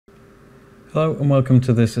Hello and welcome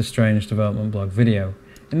to this Estranged development blog video.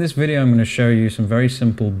 In this video I'm going to show you some very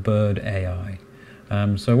simple bird AI.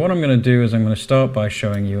 So what I'm going to do is I'm going to start by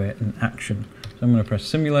showing you it in action. So I'm going to press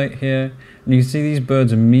simulate here and you can see these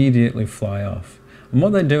birds immediately fly off. And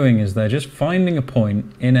what they're doing is they're just finding a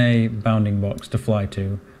point in a bounding box to fly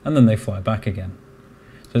to and then they fly back again.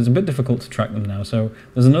 So it's a bit difficult to track them now. So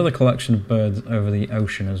there's another collection of birds over the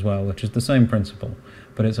ocean as well, which is the same principle,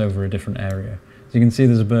 but it's over a different area. So you can see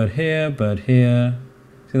there's a bird here,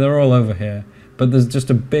 see they're all over here, but there's just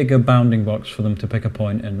a bigger bounding box for them to pick a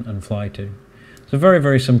point and fly to. So very,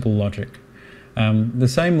 very simple logic. The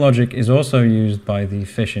same logic is also used by the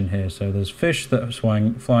fish in here. So there's fish that are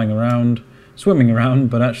flying around, swimming around,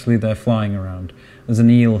 but actually they're flying around. There's an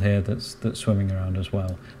eel here that's swimming around as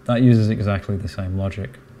well. That uses exactly the same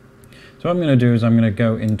logic. So what I'm going to do is I'm going to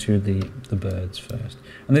go into the birds first.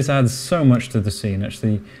 And this adds so much to the scene.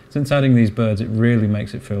 Actually, since adding these birds, it really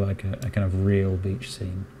makes it feel like a kind of real beach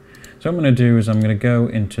scene. So what I'm going to do is I'm going to go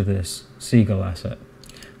into this seagull asset.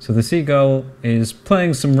 So the seagull is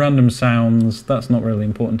playing some random sounds. That's not really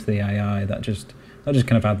important to the AI. That just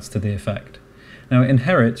kind of adds to the effect. Now it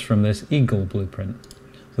inherits from this eagle blueprint.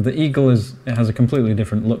 So the eagle it has a completely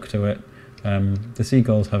different look to it. The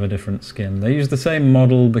seagulls have a different skin. They use the same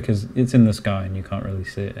model because it's in the sky and you can't really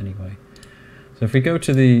see it anyway. So if we go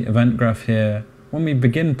to the event graph here, when we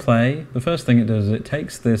begin play, the first thing it does is it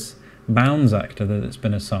takes this bounds actor that it's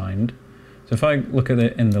been assigned. So if I look at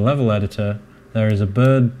it in the level editor, there is a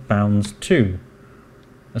bird bounds 2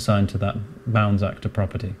 assigned to that bounds actor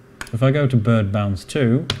property. If I go to bird bounds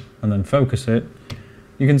 2 and then focus it,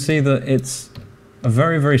 you can see that it's a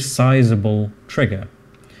very, very sizable trigger.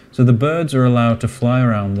 So the birds are allowed to fly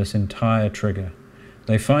around this entire trigger.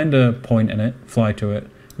 They find a point in it, fly to it,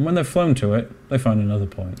 and when they've flown to it, they find another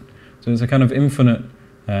point. So it's a kind of infinite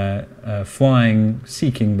flying,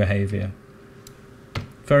 seeking behavior.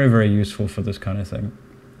 Very, very useful for this kind of thing.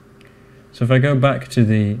 So if I go back to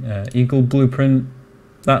the eagle blueprint,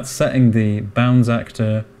 that's setting the bounds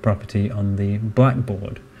actor property on the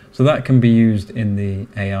blackboard. So that can be used in the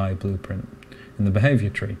AI blueprint, in the behavior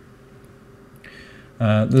tree.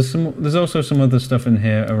 There's also some other stuff in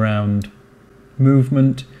here around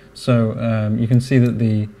movement. So you can see that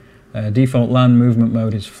the default land movement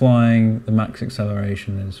mode is flying, the max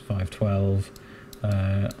acceleration is 512.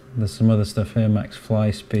 There's some other stuff here, max fly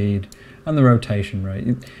speed, and the rotation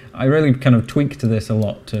rate. I really kind of tweaked this a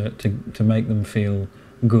lot to make them feel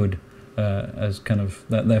good as kind of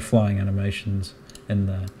their flying animations in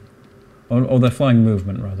there. Or their flying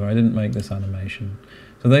movement rather, I didn't make this animation.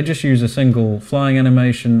 So they just use a single flying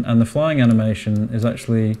animation, and the flying animation is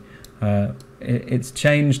actually, it's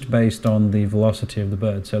changed based on the velocity of the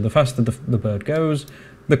bird. So the faster the bird goes,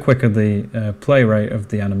 the quicker the play rate of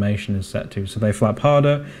the animation is set to. So they flap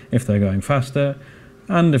harder if they're going faster,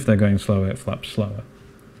 and if they're going slower, it flaps slower.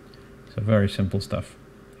 So very simple stuff.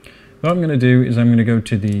 What I'm going to do is I'm going to go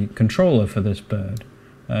to the controller for this bird.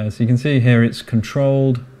 So you can see here it's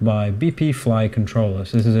controlled by BP Fly Controller.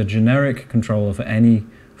 So this is a generic controller for any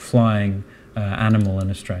flying animal in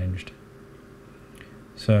Estranged.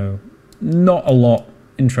 So not a lot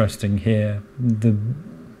interesting here. The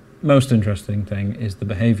most interesting thing is the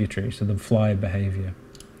behavior tree, so the fly behavior.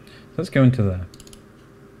 So let's go into there.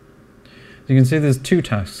 So you can see there's two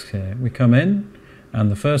tasks here. We come in and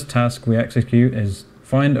the first task we execute is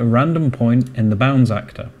find a random point in the bounds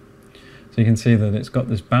actor. So you can see that it's got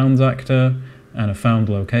this bounds actor and a found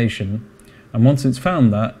location. And once it's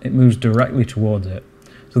found that, it moves directly towards it.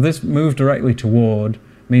 So this move directly toward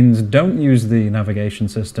means don't use the navigation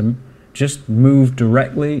system, just move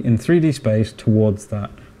directly in 3D space towards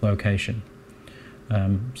that location.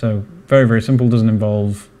 So very, very simple, doesn't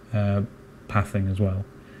involve pathing as well.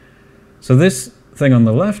 So this thing on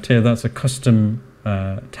the left here, that's a custom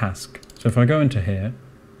task. So if I go into here,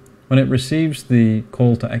 when it receives the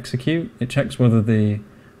call to execute, it checks whether the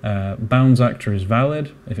bounds actor is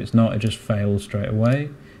valid. If it's not, it just fails straight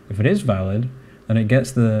away. If it is valid, then it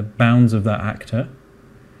gets the bounds of that actor.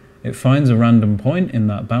 It finds a random point in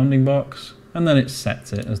that bounding box, and then it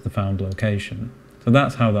sets it as the found location. So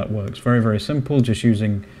that's how that works. Very, very simple, just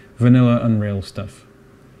using vanilla Unreal stuff.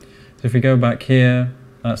 So if we go back here,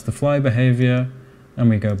 that's the fly behavior, and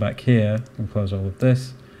we go back here and close all of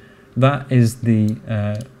this. That is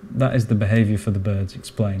the behavior for the birds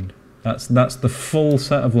explained. That's the full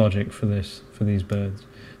set of logic for these birds.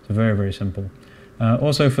 So very, very simple.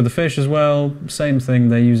 Also for the fish as well, same thing.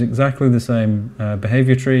 They use exactly the same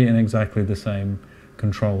behavior tree and exactly the same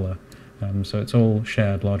controller. So it's all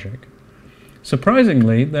shared logic.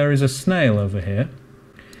 Surprisingly, there is a snail over here,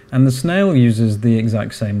 and the snail uses the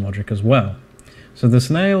exact same logic as well. So the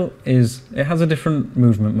snail it has a different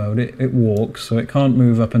movement mode. It walks, so it can't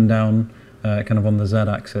move up and down kind of on the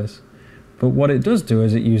z-axis. But what it does do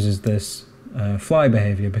is it uses this fly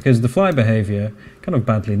behavior, because the fly behavior, kind of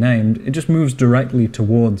badly named, it just moves directly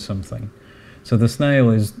towards something. So the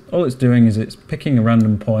snail all it's doing is it's picking a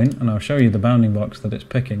random point, and I'll show you the bounding box that it's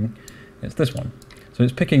picking. It's this one. So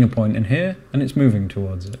it's picking a point in here, and it's moving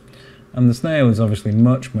towards it. And the snail is obviously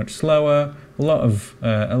much, much slower, a lot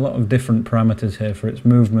of different parameters here for its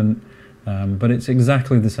movement, but it's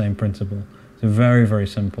exactly the same principle. So very, very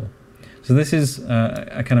simple. So this is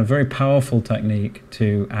a kind of very powerful technique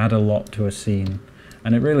to add a lot to a scene,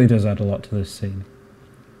 and it really does add a lot to this scene.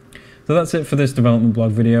 So that's it for this development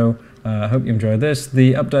blog video. I hope you enjoyed this.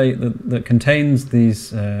 The update that contains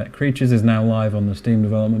these creatures is now live on the Steam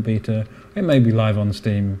development beta. It may be live on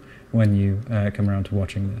Steam when you come around to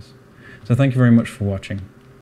watching this. So thank you very much for watching.